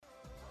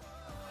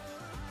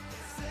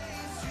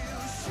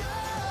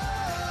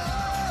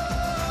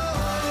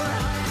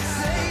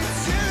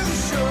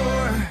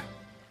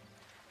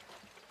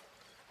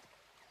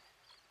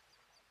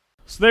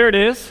So there it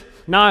is.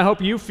 Now I hope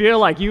you feel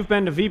like you've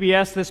been to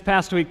VBS this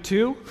past week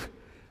too.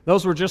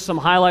 Those were just some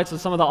highlights of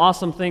some of the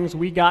awesome things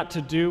we got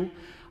to do.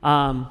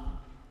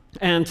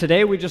 And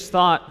today we just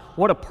thought,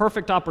 what a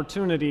perfect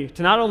opportunity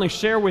to not only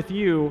share with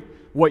you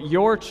what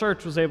your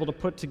church was able to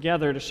put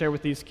together to share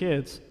with these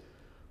kids,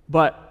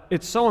 but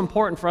it's so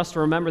important for us to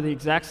remember the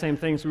exact same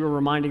things we were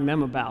reminding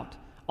them about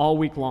all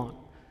week long.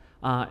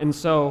 And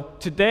so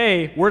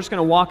today we're just going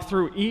to walk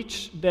through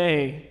each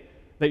day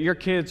that your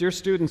kids, your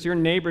students, your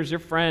neighbors, your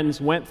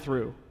friends went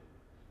through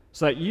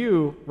so that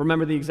you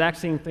remember the exact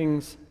same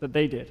things that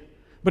they did.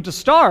 But to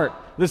start,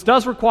 this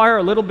does require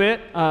a little bit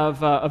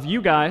of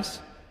you guys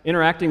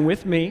interacting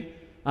with me.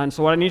 And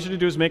so what I need you to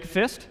do is make a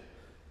fist.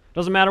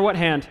 Doesn't matter what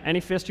hand,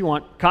 any fist you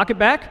want. Cock it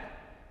back.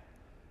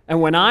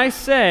 And when I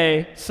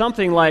say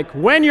something like,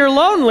 when you're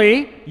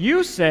lonely,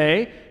 you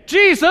say,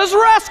 Jesus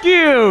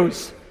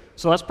rescues.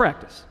 So let's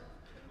practice.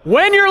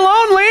 When you're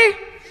lonely,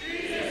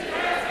 Jesus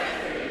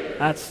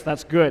rescues.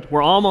 That's good.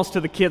 We're almost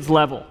to the kids'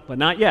 level, but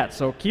not yet.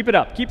 So keep it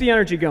up. Keep the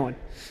energy going.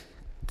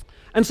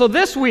 And so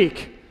this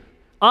week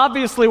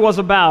obviously was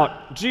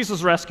about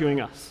Jesus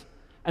rescuing us.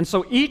 And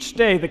so each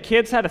day the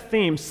kids had a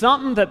theme,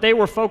 something that they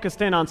were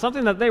focused in on,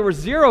 something that they were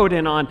zeroed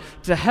in on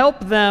to help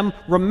them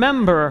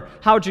remember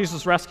how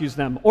Jesus rescues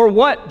them or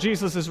what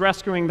Jesus is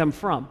rescuing them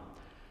from.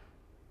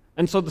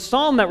 And so the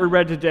psalm that we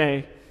read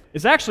today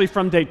is actually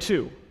from day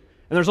 2.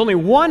 And there's only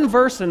one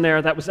verse in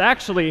there that was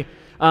actually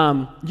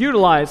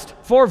utilized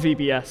for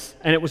VBS,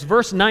 and it was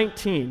verse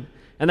 19.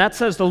 And that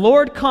says, the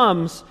Lord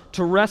comes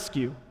to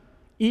rescue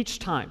each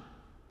time.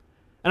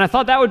 And I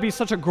thought that would be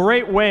such a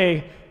great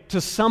way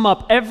to sum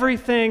up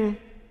everything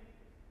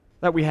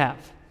that we have.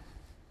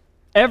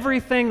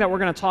 Everything that we're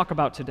going to talk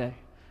about today.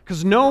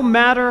 Because no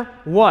matter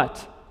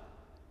what,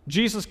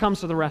 Jesus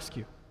comes to the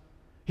rescue.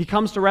 He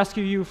comes to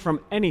rescue you from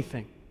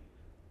anything.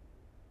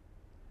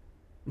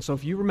 And so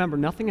if you remember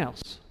nothing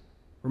else,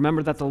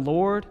 remember that the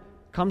Lord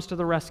comes to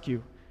the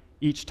rescue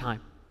each time.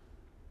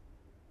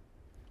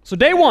 So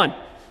day one,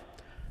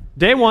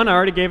 I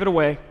already gave it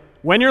away.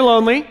 When you're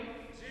lonely,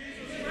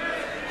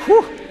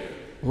 whew,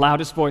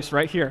 loudest voice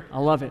right here. I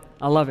love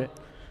it.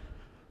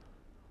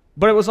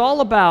 But it was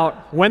all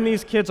about when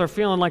these kids are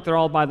feeling like they're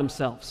all by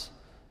themselves.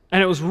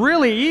 And it was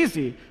really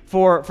easy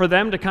for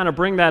them to kind of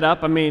bring that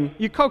up. I mean,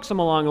 you coax them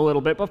along a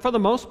little bit, but for the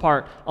most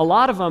part, a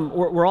lot of them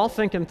were all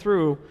thinking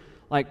through,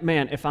 like,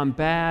 man, if I'm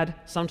bad,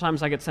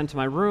 sometimes I get sent to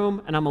my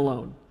room and I'm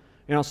alone.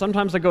 You know,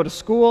 sometimes I go to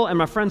school and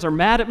my friends are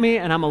mad at me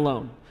and I'm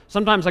alone.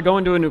 Sometimes I go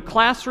into a new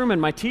classroom and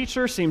my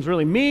teacher seems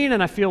really mean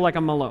and I feel like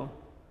I'm alone.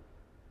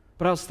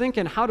 But I was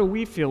thinking, how do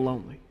we feel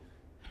lonely?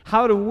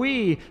 How do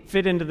we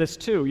fit into this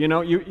too? You know,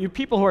 you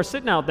people who are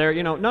sitting out there,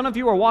 you know, none of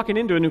you are walking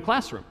into a new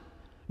classroom.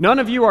 None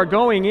of you are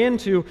going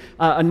into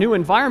a new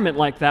environment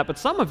like that, but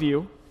some of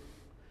you,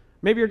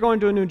 maybe you're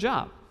going to a new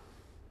job.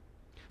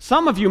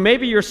 Some of you,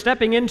 maybe you're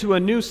stepping into a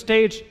new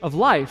stage of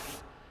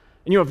life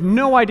and you have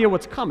no idea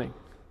what's coming.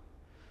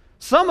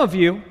 Some of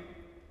you,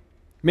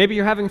 maybe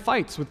you're having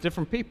fights with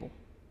different people.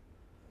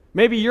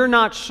 Maybe you're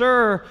not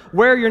sure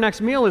where your next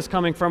meal is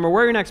coming from or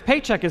where your next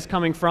paycheck is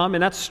coming from,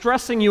 and that's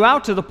stressing you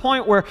out to the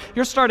point where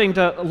you're starting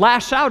to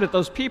lash out at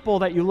those people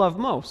that you love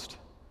most.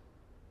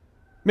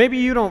 Maybe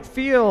you don't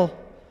feel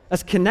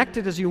as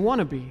connected as you want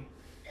to be,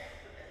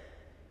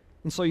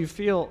 and so you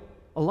feel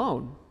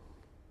alone.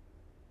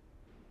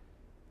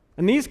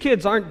 And these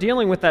kids aren't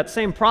dealing with that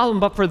same problem,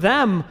 but for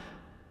them,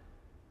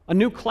 a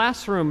new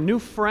classroom, new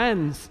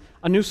friends,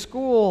 a new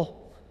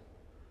school,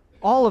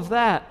 all of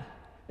that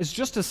is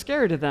just as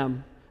scary to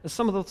them as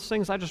some of those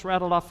things I just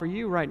rattled off for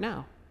you right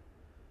now.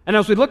 And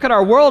as we look at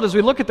our world, as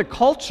we look at the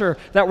culture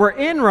that we're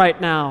in right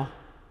now,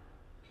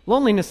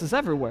 loneliness is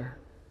everywhere.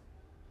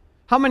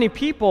 How many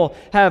people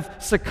have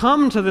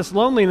succumbed to this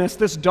loneliness,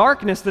 this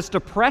darkness, this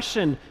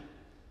depression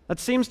that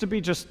seems to be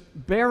just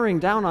bearing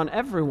down on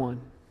everyone?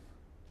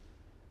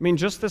 I mean,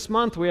 just this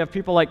month we have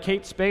people like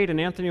Kate Spade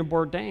and Anthony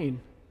Bourdain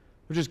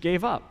who just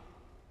gave up.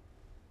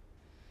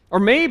 Or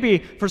maybe,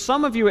 for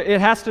some of you,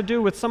 it has to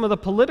do with some of the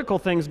political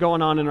things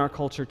going on in our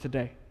culture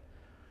today.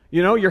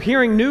 You know, you're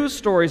hearing news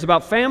stories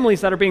about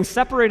families that are being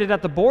separated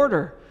at the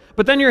border,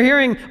 but then you're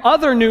hearing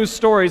other news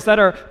stories that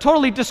are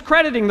totally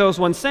discrediting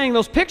those ones, saying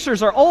those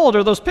pictures are old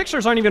or those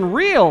pictures aren't even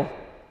real.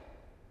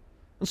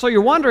 And so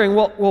you're wondering,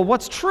 well,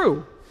 what's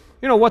true?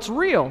 You know, what's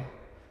real?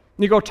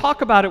 And you go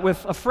talk about it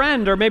with a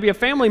friend or maybe a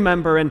family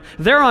member, and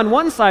they're on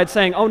one side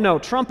saying, oh no,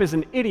 Trump is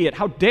an idiot,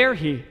 how dare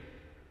he?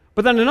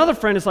 But then another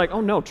friend is like,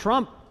 oh no,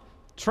 Trump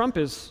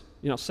is,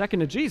 you know, second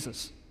to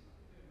Jesus.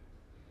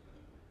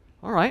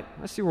 All right,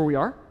 I see where we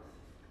are.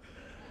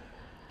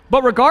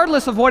 But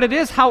regardless of what it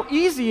is, how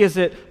easy is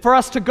it for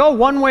us to go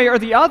one way or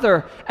the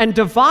other and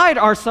divide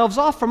ourselves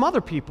off from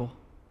other people?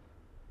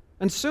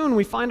 And soon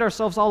we find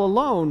ourselves all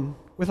alone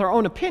with our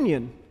own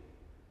opinion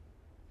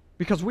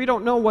because we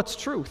don't know what's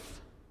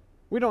truth.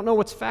 We don't know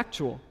what's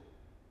factual.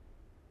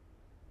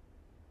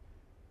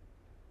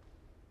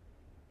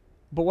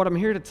 But what I'm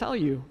here to tell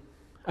you,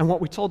 and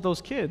what we told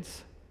those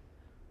kids,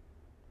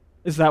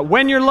 is that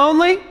when you're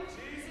lonely,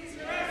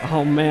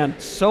 oh man,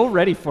 so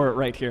ready for it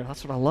right here.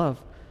 That's what I love.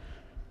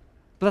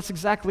 But that's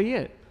exactly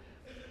it.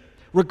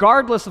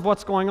 Regardless of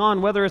what's going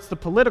on, whether it's the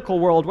political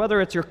world,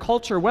 whether it's your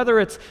culture, whether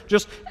it's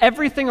just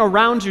everything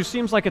around you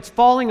seems like it's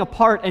falling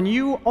apart and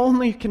you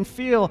only can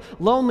feel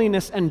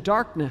loneliness and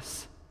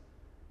darkness,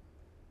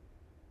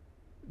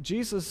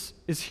 Jesus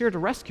is here to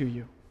rescue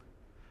you.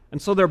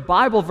 And so their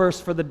Bible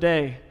verse for the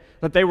day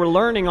that they were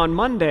learning on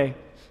Monday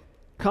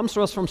comes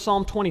to us from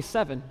Psalm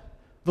 27.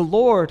 The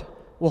Lord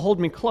will hold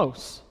me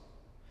close.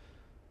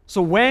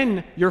 So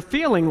when you're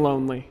feeling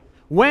lonely,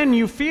 when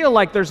you feel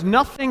like there's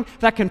nothing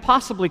that can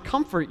possibly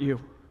comfort you,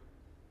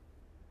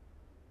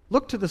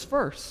 look to this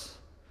verse.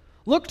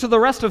 Look to the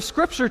rest of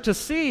Scripture to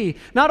see,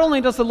 not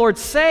only does the Lord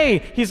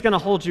say He's going to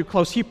hold you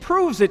close, He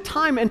proves it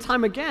time and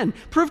time again.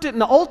 Proved it in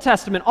the Old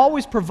Testament,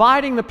 always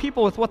providing the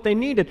people with what they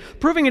needed.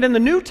 Proving it in the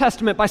New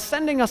Testament by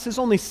sending us His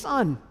only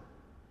Son.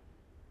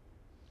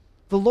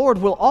 The Lord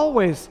will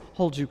always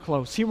hold you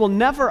close. He will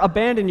never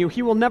abandon you.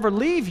 He will never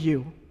leave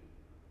you.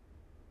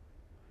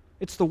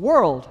 It's the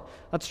world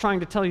that's trying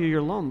to tell you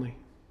you're lonely.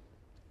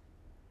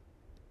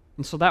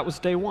 And so that was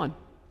day one.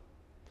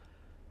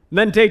 And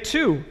then day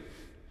two,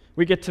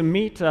 we get to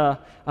meet a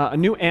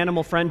new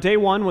animal friend. Day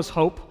one was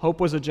Hope. Hope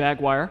was a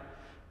jaguar.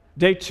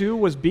 Day two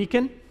was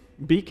Beacon.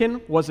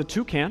 Beacon was a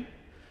toucan.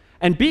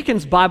 And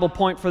Beacon's Bible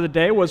point for the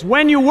day was,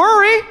 when you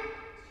worry.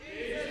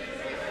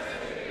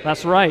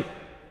 That's right.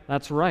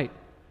 That's right.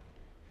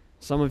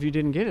 Some of you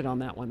didn't get it on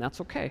that one. That's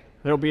okay.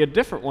 There'll be a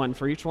different one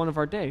for each one of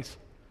our days.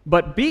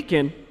 But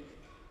Beacon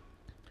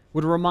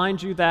would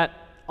remind you that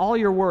all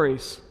your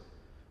worries,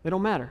 they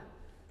don't matter.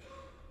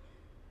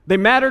 They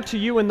matter to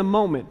you in the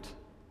moment,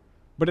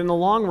 but in the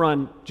long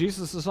run,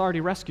 Jesus has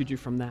already rescued you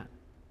from that.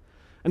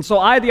 And so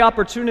I had the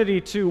opportunity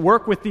to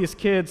work with these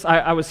kids.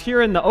 I was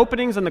here in the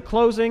openings and the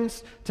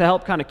closings to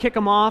help kind of kick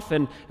them off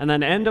and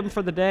then end them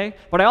for the day,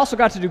 but I also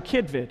got to do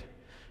KidVid.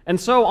 And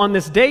so on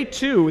this day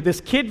two, this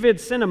KidVid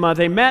cinema,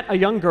 they met a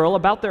young girl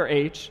about their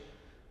age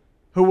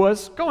who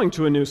was going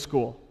to a new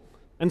school.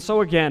 And so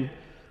again,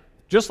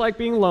 just like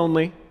being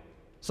lonely,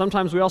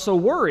 sometimes we also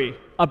worry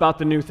about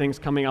the new things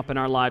coming up in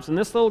our lives. And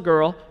this little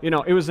girl,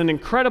 it was an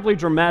incredibly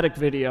dramatic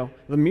video.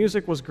 The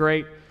music was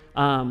great.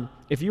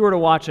 If you were to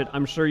watch it,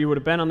 I'm sure you would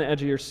have been on the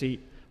edge of your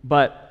seat.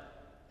 But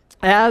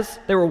as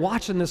they were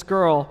watching this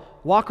girl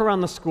walk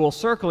around the school,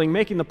 circling,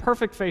 making the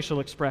perfect facial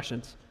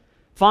expressions,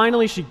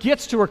 finally she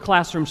gets to her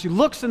classroom, she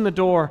looks in the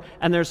door,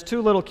 and there's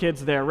two little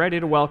kids there ready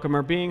to welcome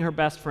her, being her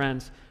best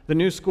friends. The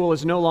new school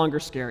is no longer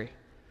scary.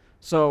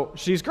 So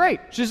she's great.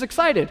 She's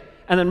excited.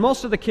 And then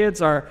most of the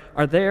kids are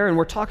there, and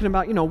we're talking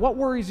about, what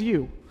worries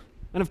you?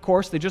 And of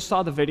course, they just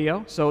saw the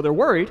video, so they're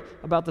worried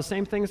about the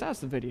same things as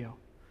the video.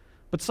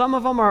 But some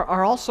of them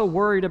are also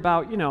worried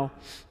about,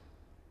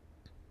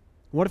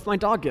 what if my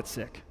dog gets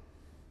sick?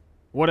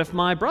 What if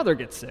my brother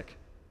gets sick?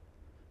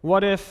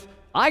 What if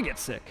I get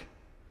sick?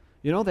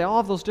 They all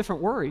have those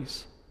different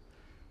worries.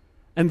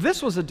 And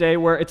this was a day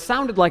where it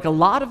sounded like a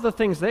lot of the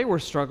things they were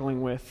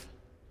struggling with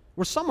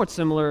were somewhat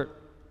similar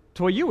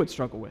to what you would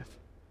struggle with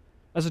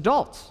as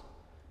adults,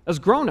 as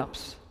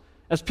grown-ups,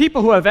 as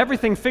people who have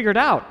everything figured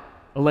out,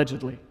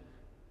 allegedly.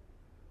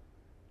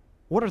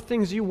 What are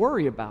things you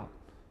worry about?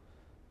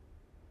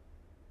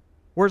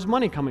 Where's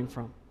money coming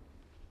from?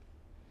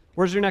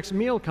 Where's your next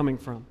meal coming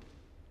from?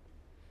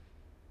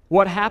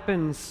 What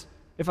happens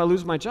if I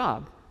lose my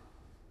job?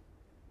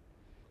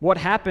 What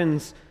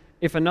happens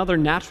if another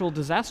natural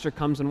disaster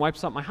comes and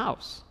wipes out my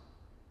house?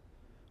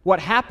 What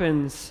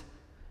happens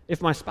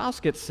if my spouse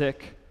gets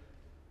sick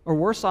or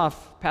worse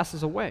off,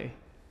 passes away?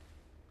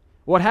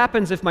 What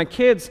happens if my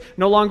kids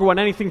no longer want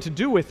anything to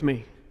do with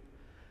me?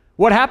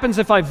 What happens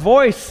if I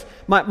voice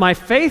my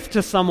faith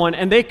to someone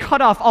and they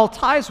cut off all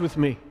ties with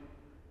me?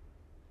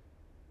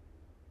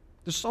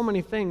 There's so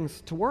many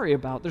things to worry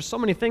about. There's so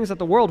many things that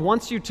the world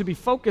wants you to be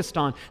focused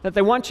on, that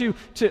they want you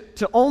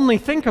to only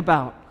think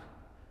about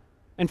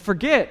and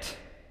forget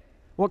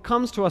what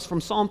comes to us from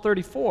Psalm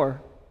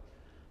 34,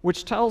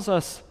 which tells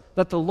us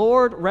that the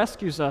Lord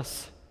rescues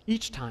us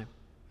each time.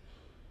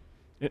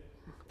 The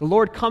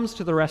Lord comes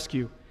to the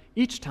rescue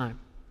each time.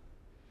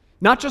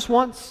 Not just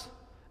once,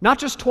 not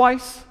just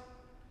twice.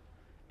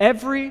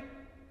 Every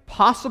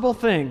possible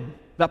thing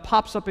that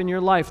pops up in your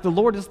life, the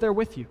Lord is there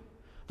with you.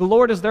 The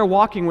Lord is there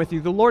walking with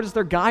you. The Lord is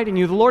there guiding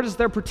you. The Lord is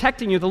there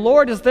protecting you. The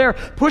Lord is there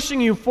pushing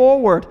you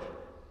forward.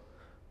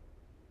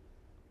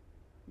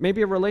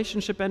 Maybe a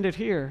relationship ended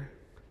here,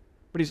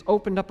 but He's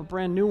opened up a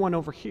brand new one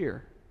over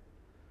here.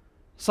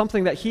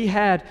 Something that He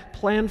had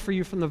planned for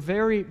you from the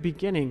very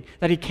beginning,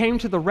 that He came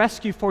to the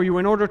rescue for you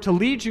in order to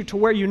lead you to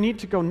where you need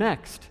to go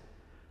next.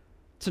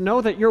 To know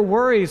that your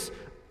worries,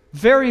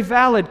 very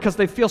valid because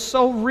they feel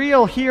so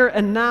real here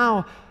and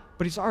now,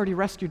 but He's already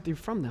rescued you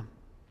from them.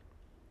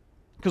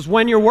 Because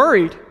when you're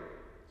worried,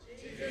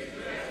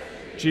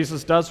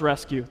 Jesus does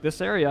rescue.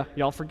 This area,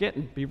 y'all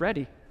forgetting. Be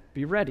ready.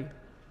 Be ready.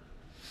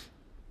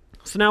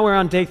 So now we're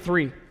on day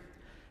 3.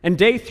 And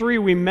day 3,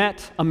 we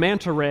met a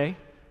manta ray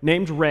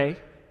named Ray.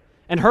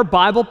 And her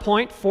Bible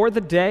point for the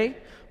day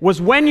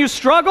was, when you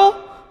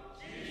struggle,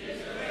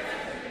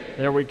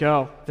 there we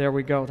go. There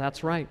we go.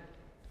 That's right.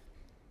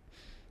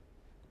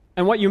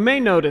 And what you may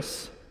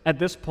notice at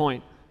this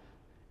point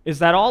is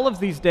that all of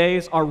these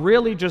days are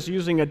really just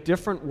using a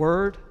different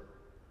word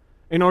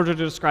in order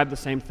to describe the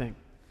same thing.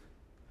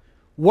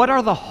 What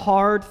are the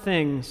hard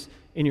things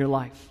in your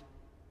life?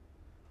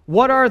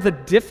 What are the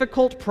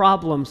difficult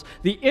problems,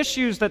 the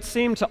issues that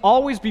seem to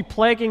always be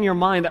plaguing your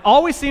mind, that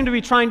always seem to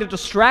be trying to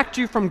distract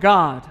you from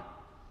God?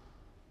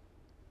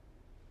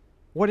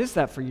 What is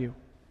that for you?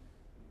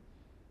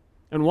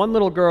 And one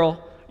little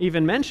girl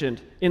even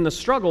mentioned in the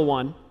struggle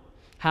one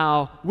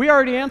how we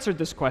already answered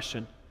this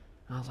question.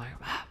 And I was like,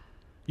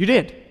 you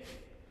did.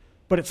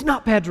 But it's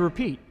not bad to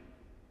repeat.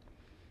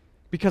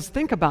 Because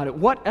think about it.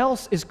 What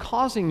else is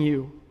causing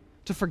you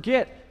to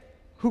forget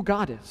who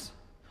God is?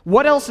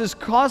 What else is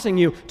causing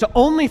you to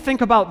only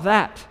think about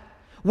that?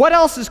 What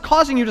else is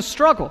causing you to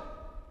struggle?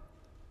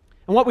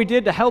 And what we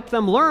did to help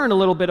them learn a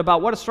little bit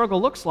about what a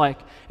struggle looks like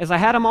is I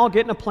had them all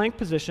get in a plank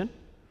position,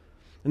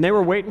 and they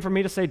were waiting for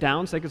me to say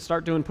down so they could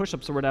start doing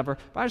push-ups or whatever.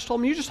 But I just told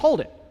them, you just hold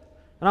it,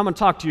 and I'm going to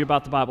talk to you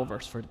about the Bible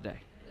verse for today.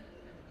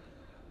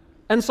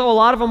 And so a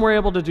lot of them were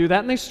able to do that,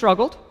 and they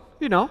struggled,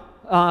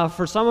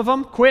 For some of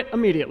them, quit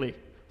immediately.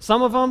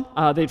 Some of them,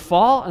 they'd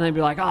fall, and they'd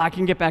be like, I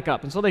can get back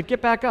up. And so they'd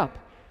get back up.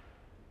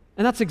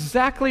 And that's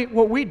exactly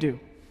what we do.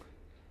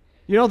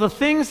 The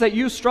things that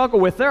you struggle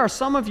with, there are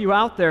some of you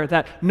out there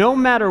that no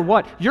matter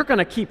what, you're going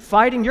to keep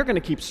fighting, you're going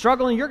to keep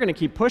struggling, you're going to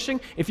keep pushing.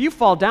 If you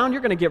fall down,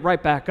 you're going to get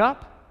right back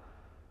up.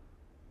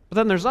 But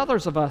then there's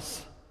others of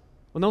us,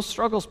 when those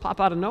struggles pop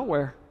out of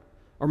nowhere,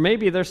 or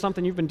maybe there's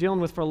something you've been dealing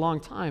with for a long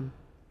time,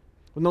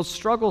 when those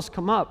struggles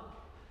come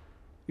up,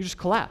 you just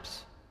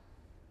collapse.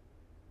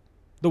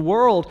 The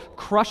world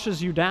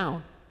crushes you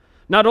down.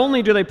 Not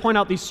only do they point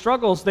out these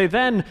struggles, they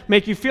then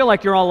make you feel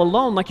like you're all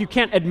alone, like you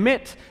can't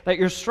admit that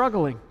you're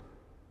struggling.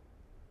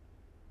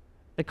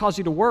 They cause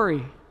you to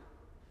worry.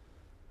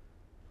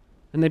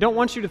 And they don't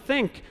want you to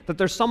think that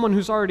there's someone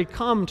who's already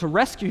come to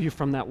rescue you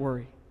from that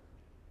worry.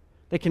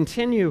 They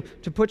continue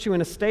to put you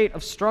in a state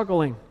of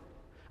struggling,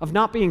 of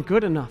not being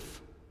good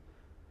enough,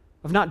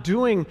 of not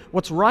doing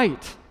what's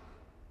right.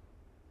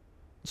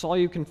 So all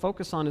you can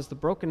focus on is the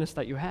brokenness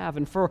that you have.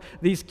 And for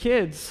these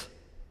kids,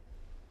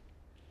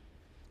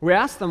 we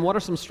asked them, what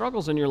are some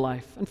struggles in your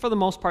life? And for the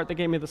most part, they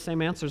gave me the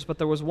same answers, but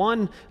there was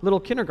one little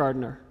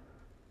kindergartner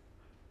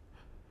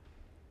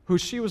who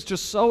she was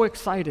just so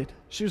excited.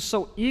 She was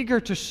so eager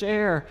to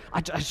share.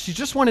 She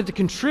just wanted to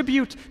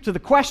contribute to the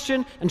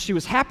question, and she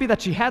was happy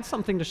that she had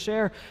something to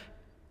share.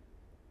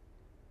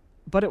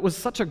 But it was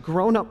such a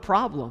grown-up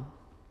problem.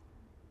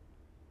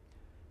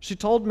 She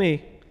told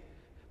me,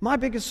 my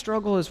biggest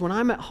struggle is when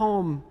I'm at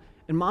home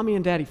and mommy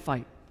and daddy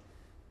fight.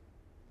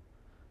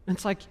 And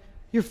it's like,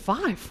 you're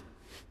 5.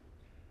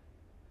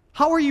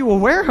 How are you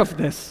aware of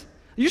this?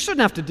 You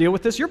shouldn't have to deal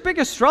with this. Your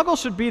biggest struggle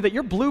should be that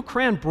your blue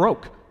crayon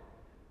broke.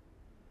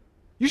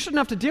 You shouldn't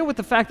have to deal with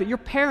the fact that your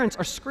parents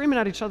are screaming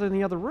at each other in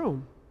the other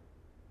room.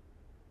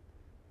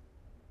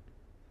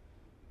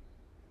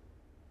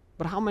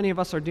 But how many of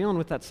us are dealing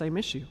with that same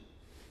issue?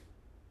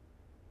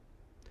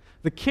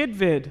 The kid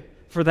vid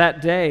for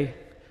that day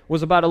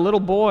was about a little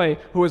boy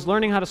who was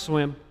learning how to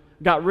swim,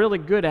 got really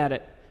good at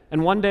it,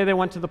 and one day they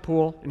went to the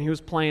pool and he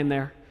was playing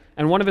there,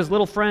 and one of his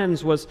little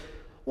friends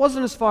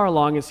wasn't as far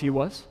along as he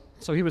was,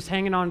 so he was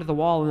hanging onto the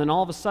wall, and then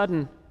all of a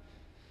sudden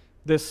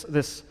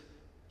this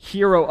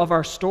hero of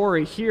our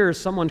story hears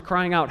someone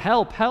crying out,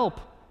 help,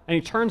 help, and he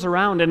turns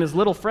around and his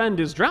little friend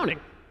is drowning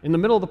in the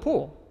middle of the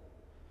pool.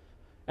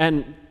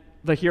 And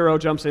the hero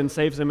jumps in,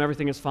 saves him,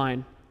 everything is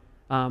fine.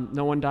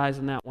 No one dies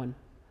in that one.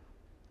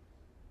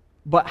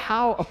 But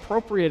how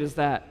appropriate is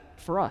that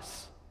for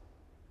us?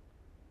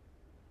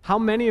 How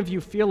many of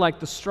you feel like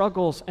the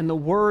struggles and the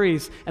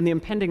worries and the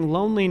impending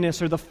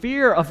loneliness or the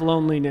fear of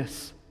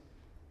loneliness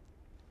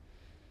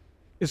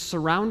is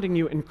surrounding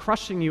you and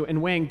crushing you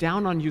and weighing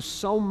down on you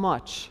so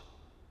much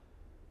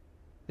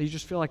that you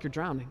just feel like you're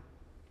drowning?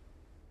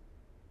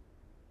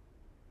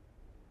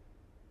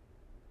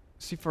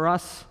 See, for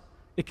us,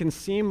 it can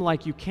seem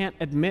like you can't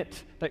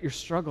admit that you're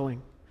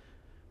struggling.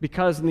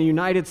 Because in the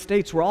United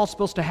States, we're all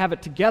supposed to have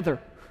it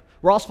together.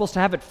 We're all supposed to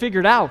have it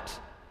figured out.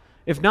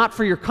 If not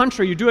for your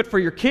country, you do it for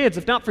your kids.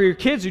 If not for your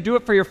kids, you do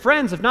it for your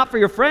friends. If not for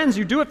your friends,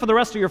 you do it for the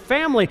rest of your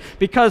family.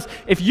 Because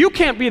if you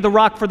can't be the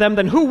rock for them,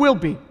 then who will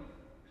be?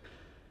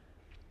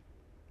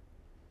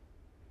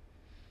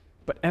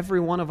 But every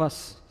one of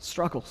us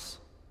struggles.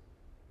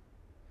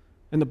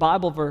 And the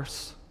Bible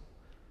verse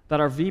that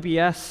our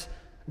VBS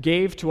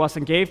gave to us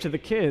and gave to the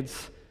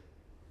kids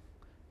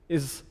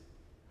is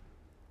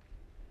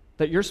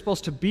that you're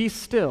supposed to be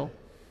still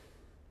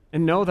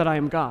and know that I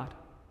am God.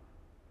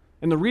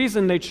 And the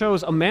reason they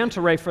chose a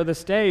manta ray for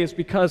this day is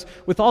because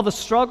with all the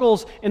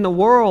struggles in the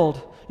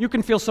world, you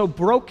can feel so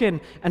broken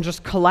and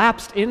just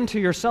collapsed into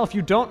yourself.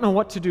 You don't know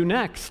what to do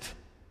next.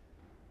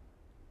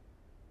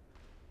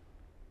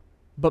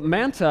 But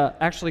manta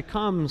actually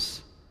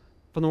comes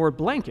from the word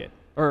blanket,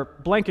 or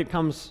blanket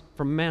comes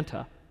from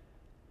manta.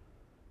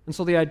 And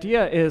so the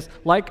idea is,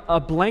 like a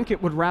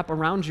blanket would wrap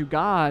around you,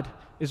 God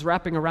is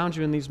wrapping around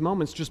you in these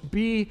moments. Just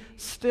be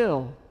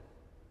still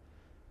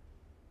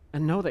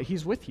and know that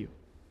He's with you.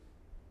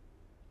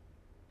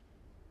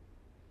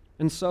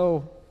 And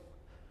so,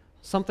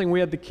 something we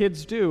had the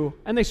kids do,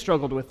 and they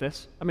struggled with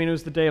this. I mean, it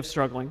was the day of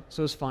struggling,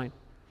 so it was fine,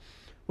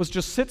 was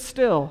just sit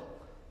still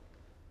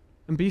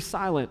and be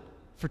silent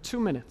for 2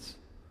 minutes.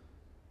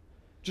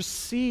 Just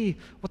see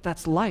what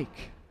that's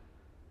like.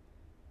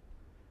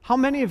 How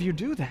many of you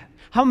do that?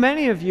 How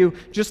many of you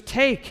just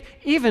take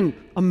even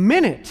a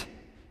minute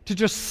to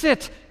just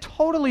sit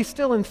totally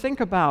still and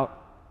think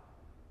about,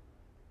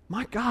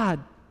 my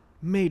God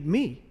made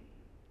me?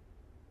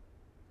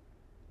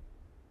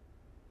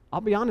 I'll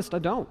be honest, I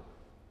don't.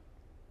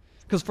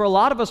 Because for a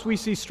lot of us, we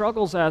see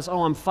struggles as,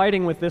 oh, I'm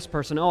fighting with this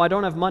person. Oh, I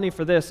don't have money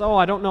for this. Oh,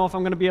 I don't know if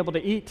I'm going to be able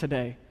to eat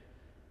today.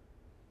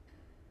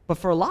 But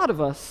for a lot of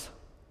us,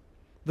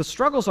 the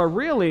struggles are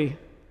really,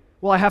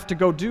 well, I have to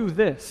go do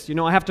this.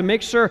 I have to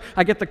make sure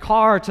I get the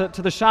car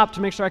to the shop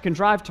to make sure I can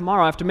drive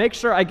tomorrow. I have to make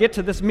sure I get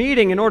to this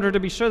meeting in order to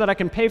be sure that I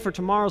can pay for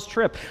tomorrow's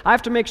trip. I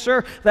have to make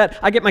sure that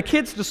I get my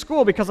kids to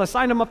school because I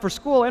signed them up for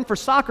school and for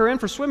soccer and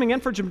for swimming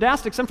and for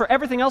gymnastics and for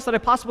everything else that I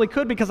possibly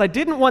could because I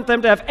didn't want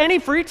them to have any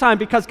free time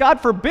because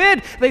God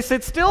forbid they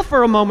sit still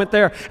for a moment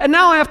there. And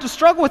now I have to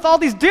struggle with all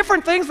these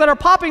different things that are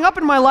popping up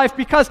in my life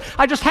because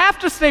I just have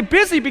to stay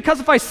busy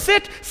because if I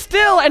sit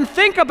still and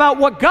think about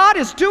what God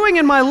is doing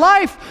in my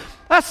life,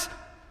 that's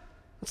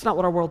not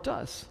what our world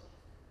does.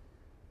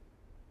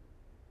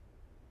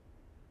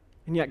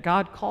 And yet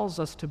God calls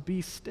us to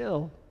be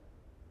still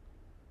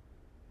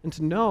and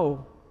to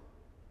know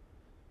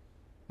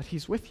that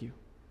He's with you.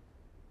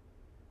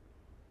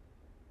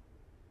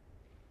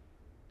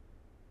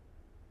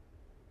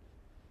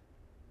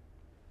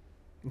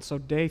 And so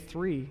day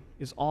 3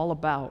 is all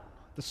about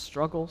the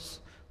struggles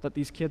that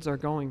these kids are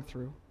going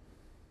through.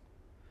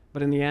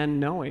 But in the end,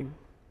 knowing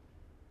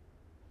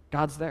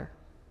God's there.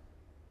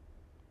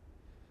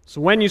 So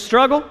when you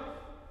struggle,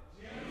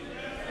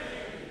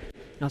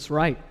 that's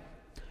right.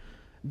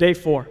 Day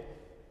 4.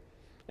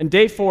 And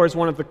day 4 is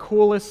one of the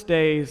coolest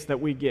days that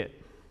we get.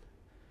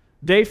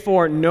 Day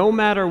 4, no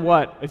matter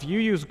what, if you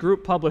use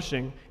group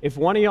publishing, if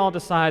one of y'all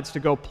decides to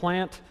go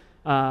plant,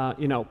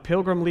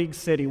 Pilgrim League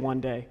City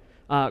one day,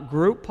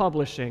 group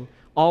publishing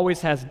always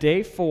has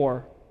day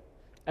 4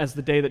 as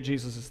the day that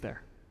Jesus is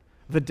there.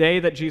 The day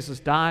that Jesus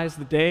dies,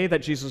 the day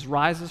that Jesus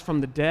rises from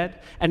the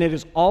dead, and it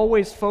is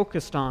always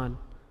focused on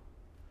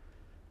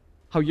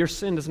how your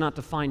sin does not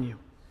define you.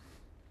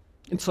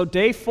 And so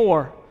day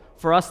 4,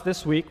 for us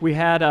this week, we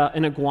had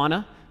an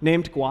iguana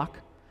named Guac,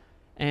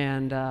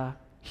 and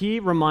he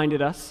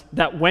reminded us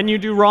that when you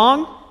do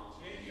wrong,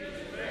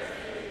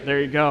 there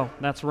you go,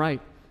 that's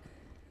right.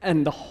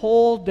 And the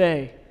whole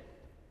day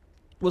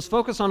was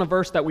focused on a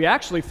verse that we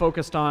actually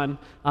focused on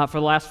for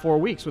the last 4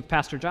 weeks with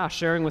Pastor Josh,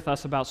 sharing with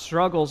us about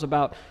struggles,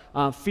 about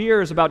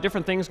fears, about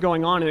different things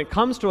going on, and it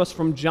comes to us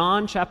from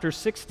John chapter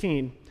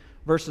 16,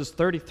 verses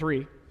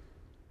 33.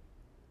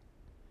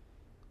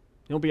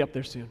 You'll be up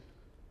there soon.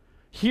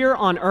 Here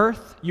on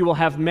earth you will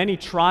have many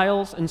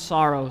trials and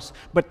sorrows,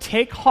 but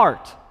take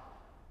heart,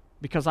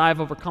 because I have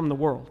overcome the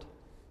world.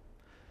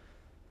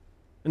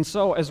 And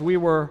so as we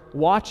were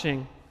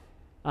watching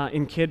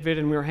in KidVid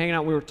and we were hanging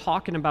out, we were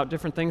talking about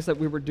different things that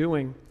we were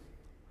doing,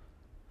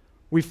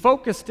 we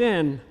focused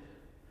in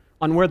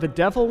on where the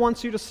devil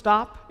wants you to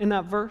stop in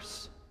that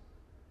verse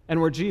and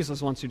where Jesus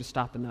wants you to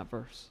stop in that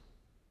verse.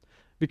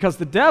 Because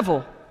the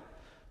devil,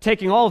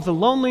 taking all of the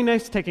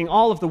loneliness, taking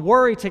all of the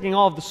worry, taking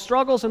all of the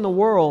struggles in the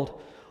world,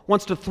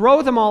 wants to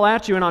throw them all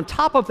at you, and on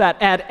top of that,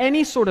 add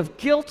any sort of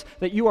guilt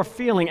that you are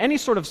feeling, any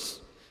sort of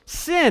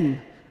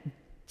sin,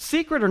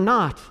 secret or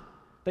not,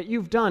 that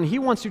you've done. He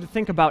wants you to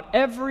think about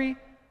every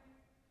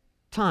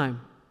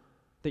time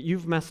that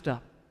you've messed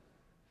up.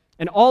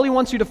 And all he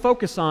wants you to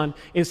focus on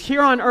is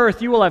here on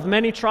earth you will have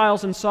many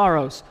trials and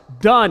sorrows.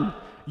 Done.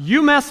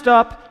 You messed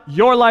up.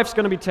 Your life's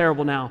going to be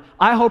terrible now.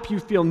 I hope you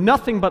feel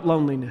nothing but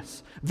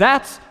loneliness.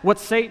 That's what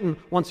Satan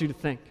wants you to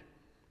think.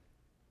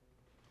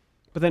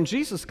 But then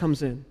Jesus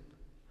comes in,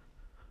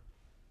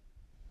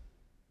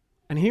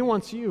 and he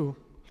wants you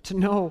to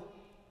know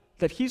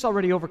that he's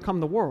already overcome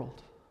the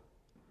world.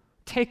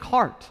 Take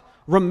heart.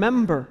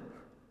 Remember.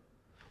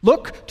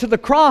 Look to the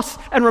cross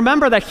and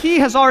remember that he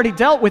has already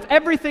dealt with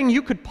everything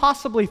you could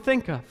possibly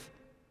think of.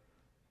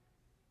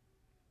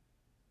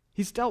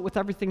 He's dealt with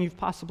everything you've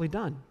possibly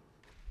done.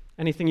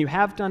 Anything you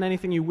have done,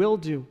 anything you will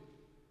do.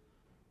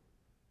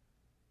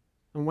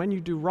 And when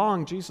you do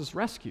wrong, Jesus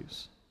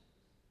rescues.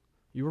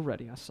 You were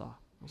ready, I saw.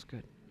 It was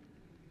good.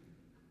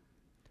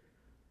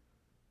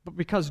 But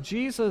because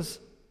Jesus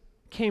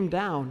came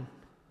down,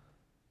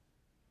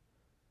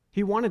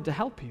 he wanted to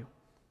help you.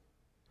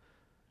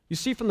 You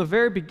see, from the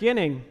very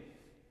beginning,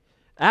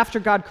 after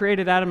God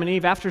created Adam and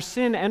Eve, after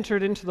sin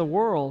entered into the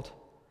world,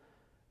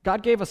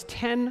 God gave us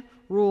 10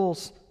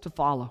 rules to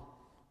follow.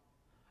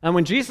 And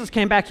when Jesus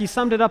came back, he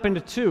summed it up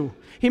into 2.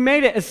 He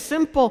made it as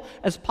simple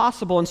as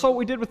possible. And so what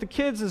we did with the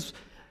kids is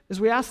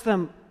we asked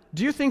them,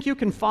 do you think you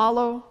can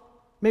follow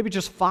maybe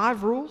just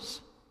 5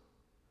 rules?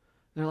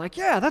 And they're like,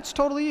 yeah, that's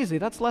totally easy.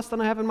 That's less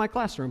than I have in my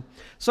classroom.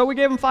 So we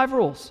gave them 5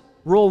 rules.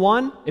 Rule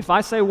 1, if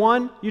I say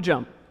 1, you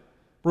jump.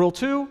 Rule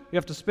 2, you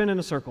have to spin in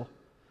a circle.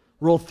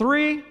 Rule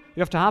 3, you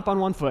have to hop on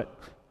 1 foot.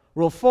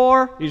 Rule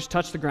 4, you just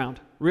touch the ground.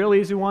 Real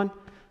easy one.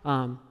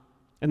 And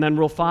then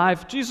rule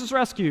 5, Jesus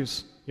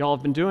rescues. Y'all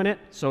have been doing it,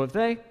 so have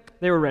they.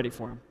 They were ready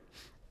for him.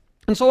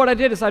 And so what I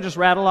did is I just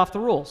rattled off the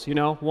rules.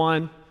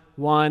 1,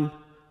 1,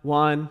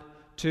 1,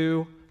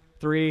 2,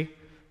 3,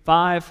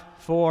 5,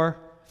 4,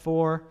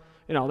 4.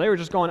 They were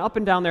just going up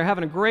and down there,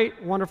 having a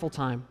great, wonderful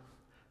time.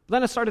 But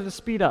then I started to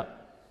speed up.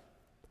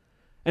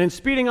 And in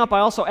speeding up, I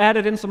also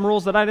added in some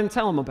rules that I didn't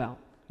tell them about.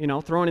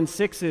 Throwing in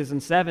 6s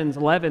and 7s,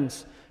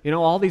 11s,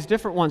 all these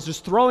different ones,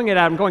 just throwing it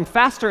at them, going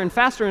faster and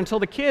faster until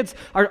the kids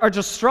are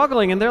just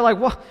struggling, and they're like,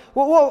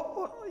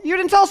 whoa, you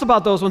didn't tell us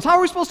about those ones. How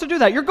are we supposed to do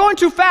that? You're going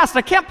too fast.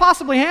 I can't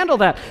possibly handle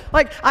that.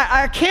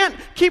 I can't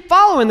keep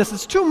following this.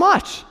 It's too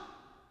much.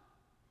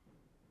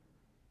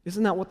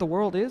 Isn't that what the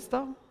world is,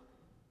 though?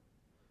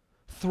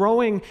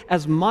 Throwing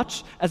as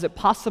much as it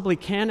possibly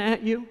can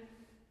at you.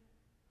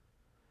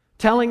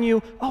 Telling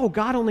you, oh,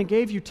 God only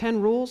gave you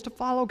 10 rules to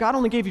follow. God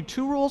only gave you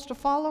 2 rules to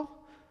follow.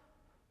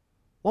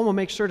 One will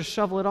make sure to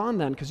shovel it on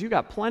then, because you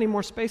got plenty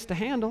more space to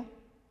handle.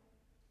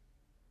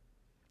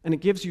 And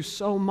it gives you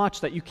so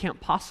much that you can't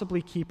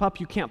possibly keep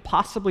up. You can't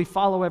possibly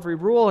follow every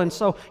rule. And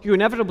so you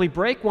inevitably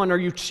break one, or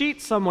you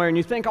cheat somewhere and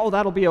you think, oh,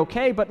 that'll be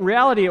okay. But in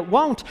reality, it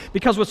won't,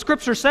 because what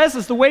Scripture says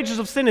is the wages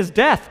of sin is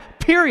death,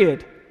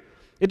 period.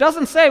 It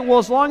doesn't say, well,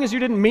 as long as you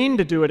didn't mean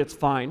to do it, it's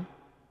fine.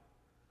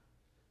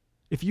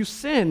 If you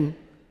sin,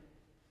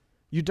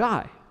 you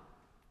die.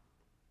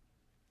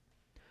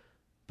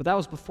 But that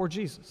was before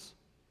Jesus.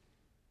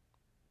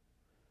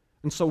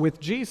 And so with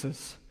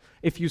Jesus,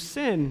 if you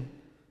sin,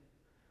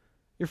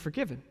 you're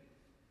forgiven.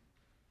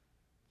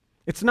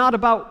 It's not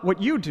about what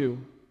you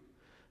do.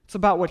 It's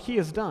about what he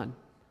has done.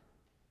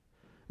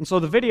 And so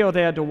the video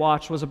they had to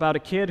watch was about a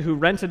kid who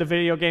rented a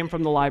video game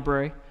from the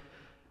library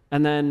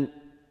and then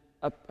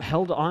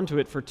held onto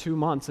it for 2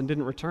 months and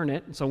didn't return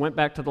it. And so went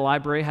back to the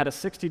library, had a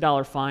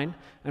 $60 fine,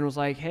 and was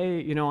like,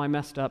 hey, I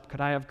messed up.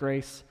 Could I have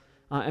grace?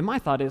 And my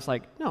thought is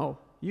no,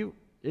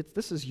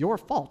 this is your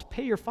fault.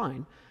 Pay your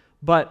fine.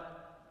 But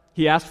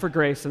he asked for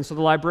grace, and so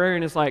the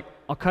librarian is like,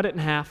 I'll cut it in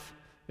half.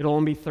 It'll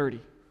only be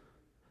 30.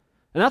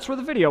 And that's where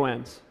the video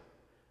ends.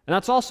 And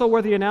that's also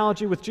where the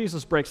analogy with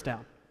Jesus breaks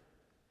down.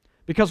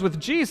 Because with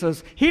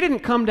Jesus, he didn't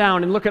come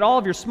down and look at all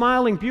of your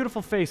smiling,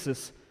 beautiful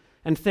faces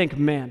and think,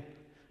 man,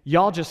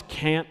 y'all just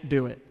can't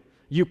do it.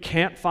 You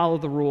can't follow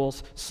the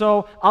rules,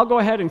 so I'll go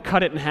ahead and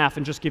cut it in half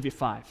and just give you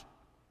 5.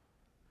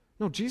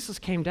 No, Jesus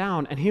came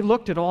down and he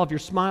looked at all of your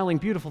smiling,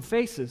 beautiful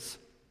faces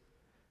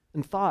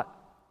and thought,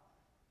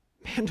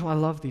 man, do I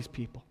love these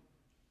people.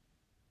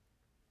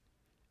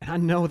 And I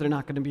know they're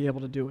not going to be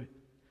able to do it.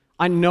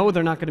 I know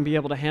they're not going to be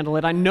able to handle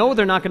it. I know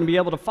they're not going to be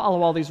able to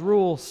follow all these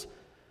rules.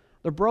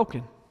 They're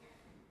broken.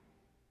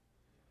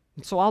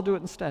 And so I'll do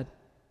it instead.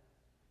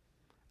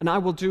 And I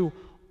will do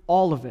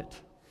all of it.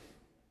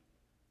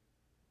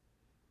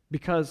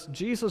 Because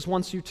Jesus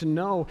wants you to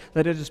know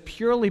that it is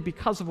purely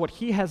because of what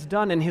he has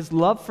done and his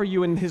love for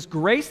you and his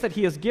grace that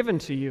he has given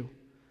to you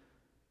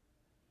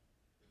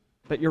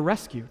that you're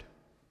rescued.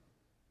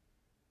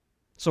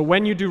 So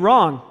when you do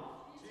wrong,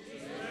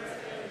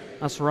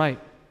 that's right.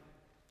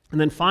 And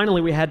then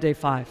finally we had day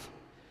 5.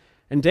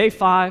 And day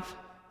 5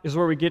 is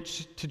where we get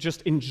to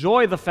just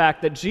enjoy the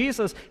fact that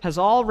Jesus has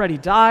already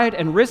died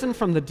and risen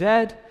from the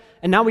dead,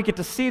 and now we get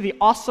to see the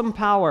awesome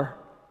power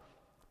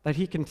that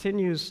he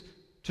continues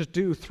to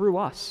do through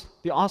us,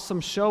 the awesome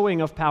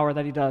showing of power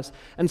that he does.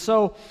 And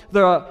so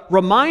the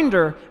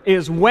reminder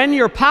is when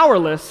you're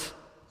powerless,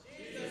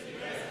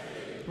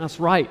 that's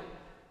right.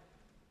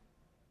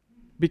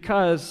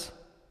 Because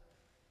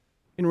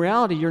in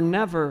reality, you're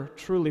never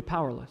truly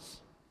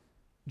powerless.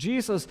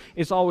 Jesus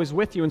is always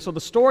with you. And so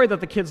the story that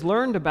the kids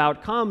learned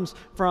about comes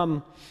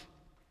from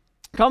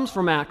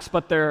Acts,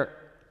 but their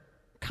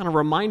kind of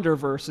reminder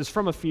verse is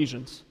from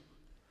Ephesians.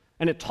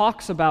 And it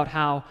talks about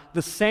how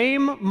the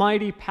same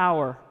mighty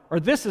power, or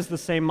this is the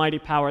same mighty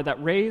power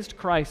that raised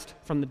Christ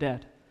from the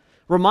dead.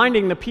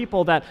 Reminding the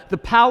people that the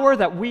power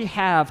that we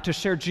have to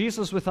share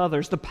Jesus with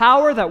others, the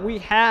power that we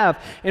have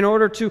in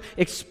order to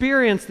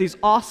experience these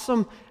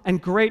awesome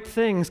and great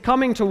things,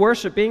 coming to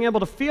worship, being able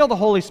to feel the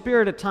Holy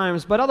Spirit at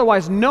times, but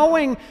otherwise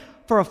knowing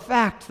for a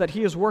fact that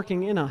he is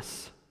working in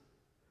us.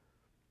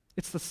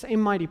 It's the same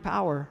mighty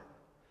power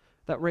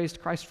that raised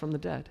Christ from the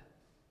dead.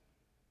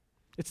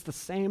 It's the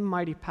same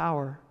mighty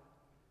power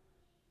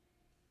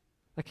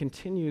that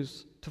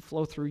continues to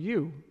flow through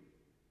you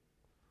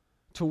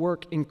to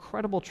work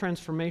incredible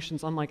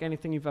transformations unlike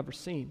anything you've ever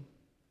seen.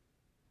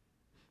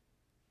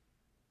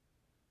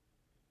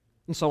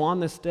 And so on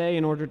this day,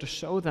 in order to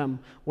show them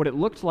what it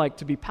looked like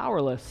to be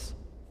powerless,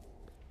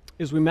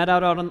 is we met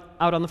out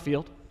on the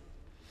field.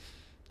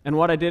 And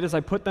what I did is I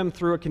put them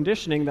through a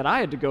conditioning that I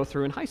had to go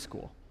through in high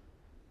school.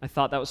 I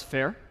thought that was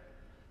fair.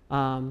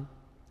 And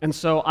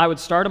so I would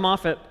start them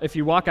off at, if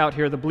you walk out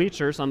here, the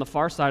bleachers on the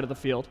far side of the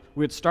field.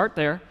 We would start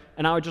there,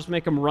 and I would just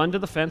make them run to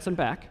the fence and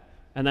back,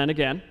 and then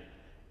again.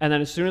 And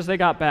then as soon as they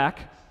got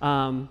back,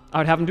 I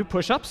would have them do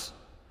push-ups,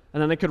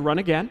 and then they could run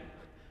again.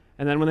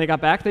 And then when they got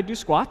back, they'd do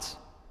squats.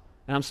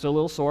 And I'm still a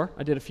little sore.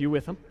 I did a few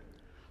with them.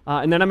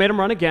 And then I made them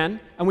run again,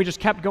 and we just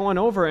kept going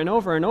over and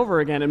over and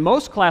over again. And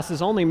most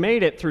classes only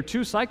made it through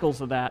 2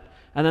 cycles of that.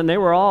 And then they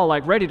were all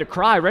like ready to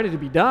cry, ready to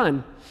be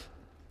done.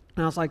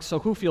 And I was like, so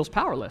who feels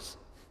powerless?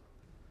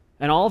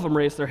 And all of them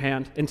raised their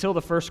hand until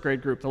the first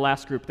grade group, the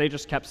last group. They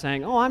just kept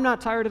saying, oh, I'm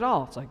not tired at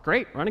all. It's like,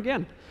 great, run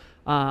again.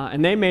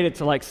 And they made it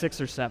to like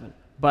 6 or 7.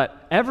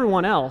 But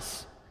everyone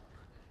else,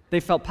 they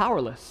felt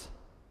powerless.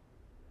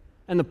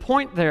 And the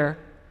point there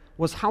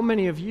was how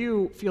many of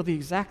you feel the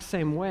exact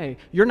same way.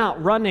 You're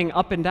not running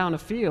up and down a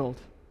field,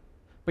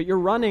 but you're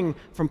running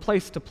from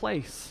place to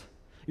place.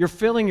 You're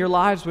filling your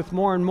lives with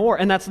more and more,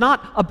 and that's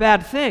not a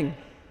bad thing.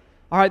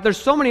 All right, there's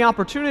so many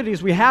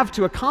opportunities we have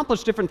to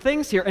accomplish different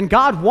things here, and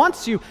God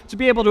wants you to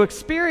be able to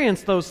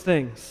experience those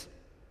things.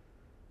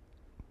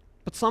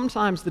 But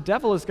sometimes the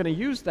devil is going to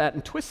use that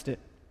and twist it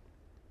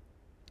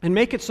and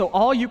make it so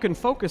all you can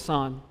focus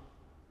on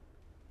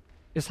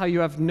is how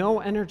you have no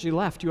energy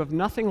left. You have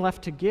nothing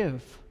left to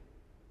give.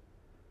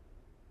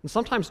 And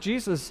sometimes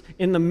Jesus,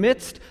 in the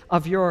midst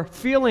of your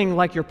feeling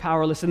like you're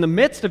powerless, in the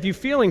midst of you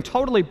feeling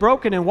totally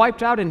broken and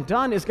wiped out and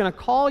done, is going to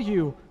call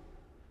you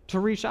to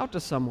reach out to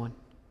someone,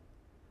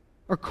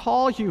 or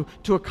call you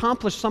to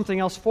accomplish something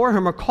else for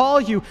him, or call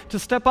you to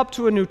step up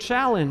to a new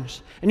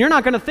challenge. And you're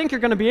not going to think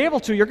you're going to be able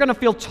to. You're going to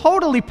feel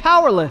totally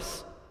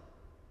powerless.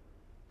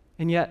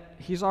 And yet,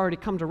 he's already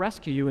come to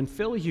rescue you and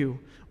fill you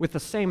with the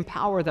same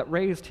power that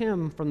raised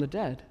him from the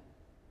dead.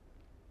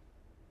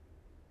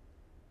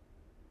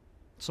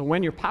 So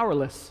when you're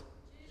powerless,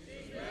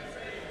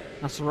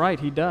 that's right,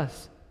 he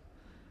does.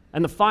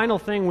 And the final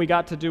thing we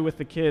got to do with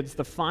the kids,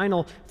 the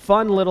final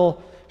fun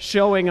little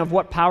showing of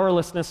what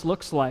powerlessness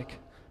looks like,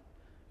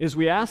 is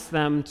we asked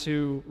them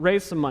to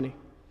raise some money.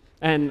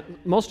 And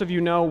most of you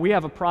know we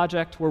have a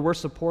project where we're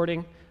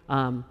supporting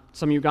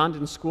some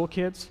Ugandan school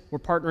kids. We're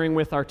partnering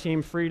with our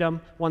team Freedom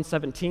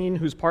 117,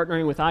 who's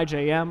partnering with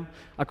IJM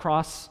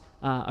across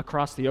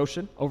the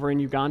ocean over in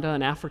Uganda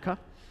and Africa.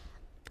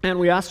 And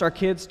we asked our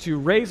kids to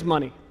raise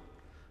money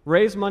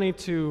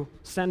to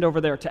send over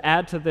there, to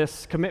add to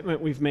this commitment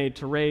we've made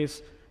to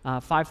raise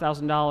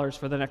 $5,000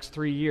 for the next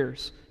 3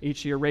 years,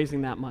 each year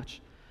raising that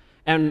much.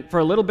 And for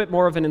a little bit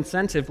more of an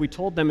incentive, we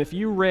told them if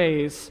you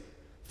raise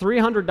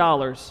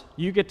 $300,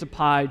 you get to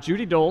pie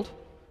Judy Dold,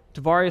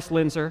 Tavarius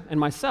Linzer, and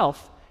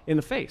myself in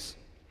the face.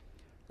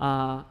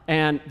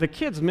 And the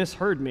kids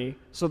misheard me,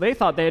 so they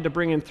thought they had to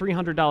bring in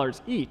 $300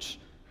 each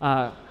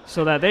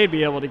so that they'd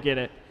be able to get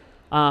it.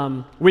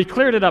 We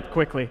cleared it up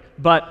quickly,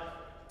 but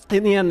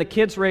in the end, the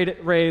kids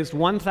raised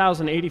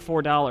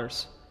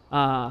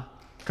 $1,084,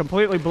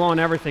 completely blowing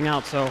everything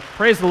out, so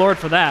praise the Lord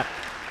for that.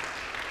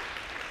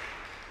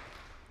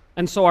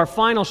 And so our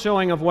final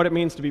showing of what it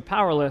means to be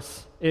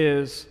powerless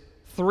is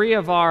 3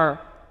 of our,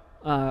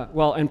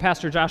 and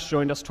Pastor Josh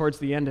joined us towards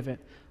the end of it.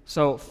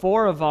 So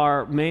 4 of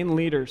our main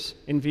leaders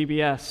in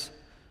VBS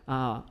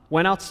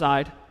went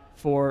outside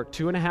for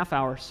 2.5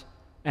 hours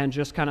and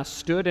just kind of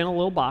stood in a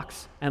little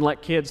box and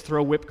let kids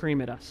throw whipped cream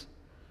at us.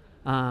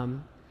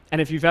 And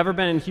if you've ever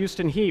been in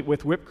Houston heat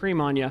with whipped cream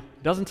on you,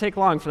 it doesn't take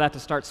long for that to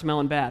start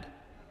smelling bad.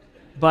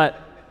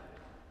 But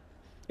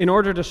in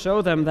order to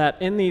show them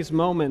that in these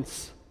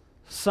moments,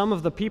 some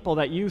of the people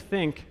that you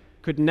think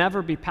could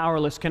never be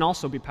powerless can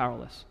also be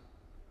powerless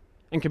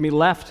and can be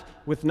left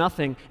with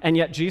nothing, and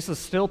yet Jesus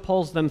still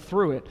pulls them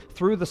through it,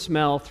 through the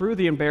smell, through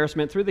the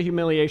embarrassment, through the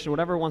humiliation,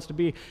 whatever it wants to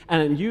be,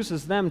 and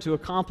uses them to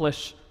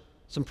accomplish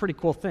some pretty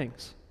cool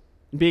things,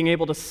 being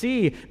able to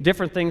see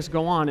different things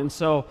go on. And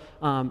so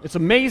it's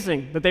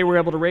amazing that they were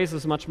able to raise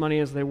as much money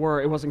as they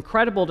were. It was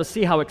incredible to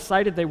see how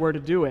excited they were to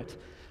do it.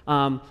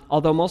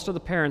 Although most of the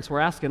parents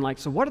were asking, like,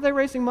 so what are they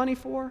raising money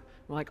for?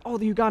 We're like, oh,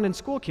 the Ugandan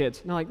school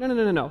kids. And they're like,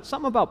 no.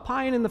 Something about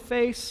pieing in the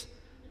face.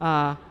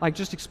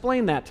 Just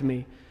explain that to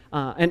me.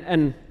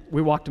 And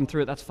we walked them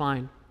through it. That's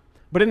fine.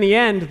 But in the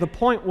end, the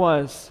point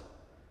was,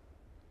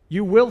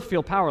 you will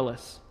feel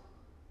powerless.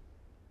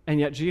 And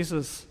yet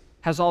Jesus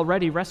has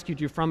already rescued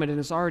you from it and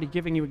is already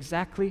giving you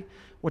exactly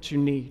what you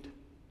need.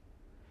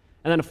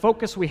 And then a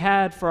focus we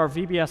had for our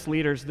VBS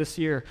leaders this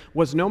year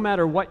was no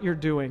matter what you're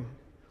doing,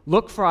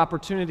 look for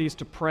opportunities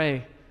to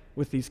pray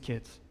with these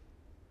kids.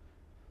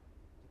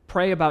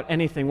 Pray about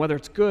anything, whether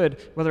it's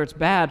good, whether it's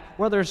bad,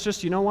 whether it's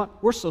just, you know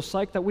what, we're so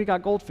psyched that we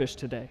got goldfish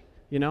today.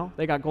 You know,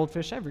 they got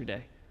goldfish every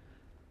day.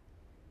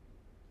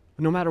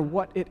 No matter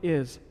what it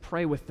is,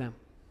 pray with them.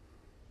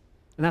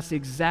 And that's the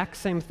exact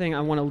same thing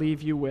I want to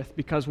leave you with,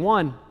 because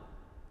one,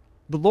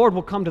 the Lord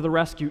will come to the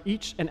rescue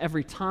each and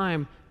every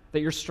time that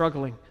you're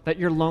struggling, that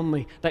you're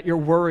lonely, that you're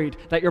worried,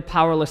 that you're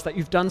powerless, that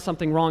you've done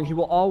something wrong. He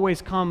will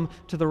always come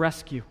to the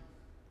rescue.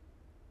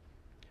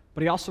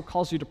 But he also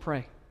calls you to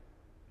pray,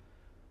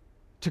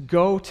 to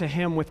go to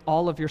him with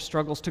all of your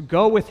struggles, to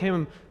go with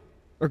him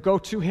or go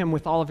to him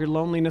with all of your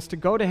loneliness, to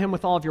go to him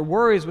with all of your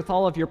worries, with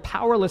all of your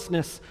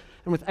powerlessness,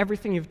 and with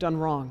everything you've done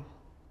wrong.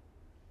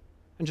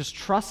 And just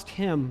trust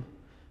him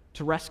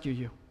to rescue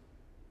you.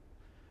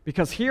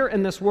 Because here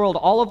in this world,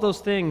 all of those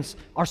things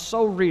are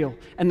so real,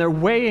 and they're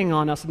weighing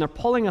on us, and they're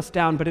pulling us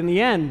down, but in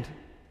the end,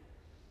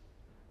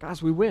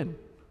 guys, we win.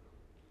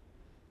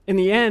 In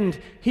the end,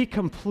 he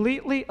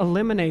completely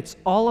eliminates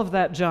all of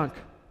that junk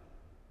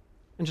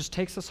and just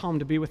takes us home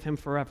to be with him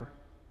forever.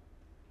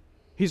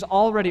 He's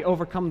already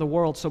overcome the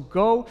world, so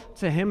go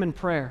to him in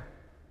prayer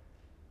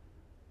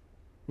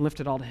and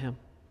lift it all to him.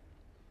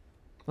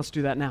 Let's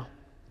do that now.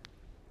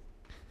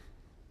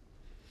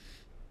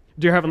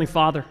 Dear Heavenly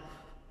Father,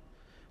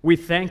 we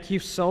thank you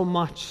so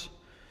much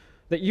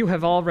that you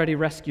have already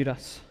rescued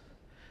us.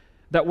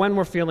 That when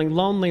we're feeling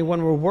lonely,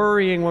 when we're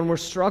worrying, when we're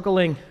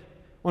struggling,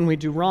 when we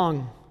do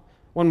wrong,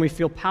 when we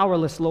feel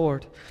powerless,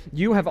 Lord,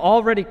 you have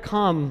already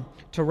come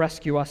to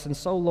rescue us. And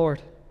so,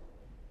 Lord,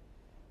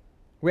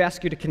 we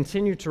ask you to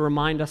continue to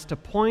remind us, to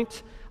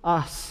point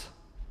us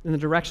in the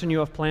direction you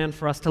have planned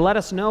for us, to let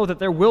us know that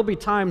there will be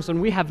times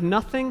when we have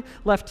nothing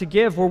left to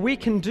give, where we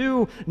can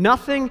do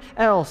nothing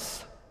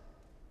else.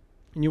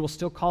 And you will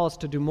still call us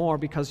to do more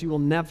because you will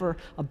never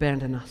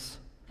abandon us.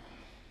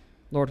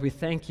 Lord, we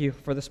thank you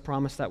for this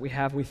promise that we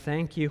have. We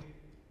thank you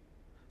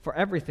for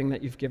everything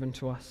that you've given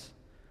to us.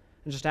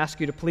 And just ask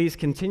you to please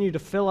continue to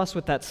fill us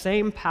with that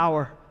same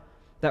power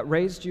that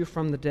raised you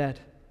from the dead,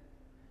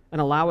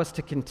 and allow us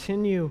to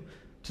continue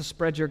to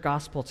spread your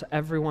gospel to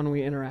everyone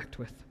we interact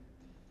with.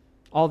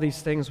 All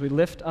these things we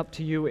lift up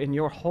to you in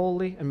your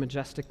holy and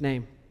majestic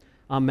name.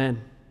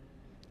 Amen.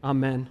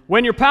 Amen.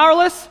 When you're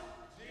powerless,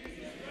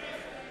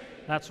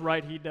 that's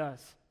right, he does.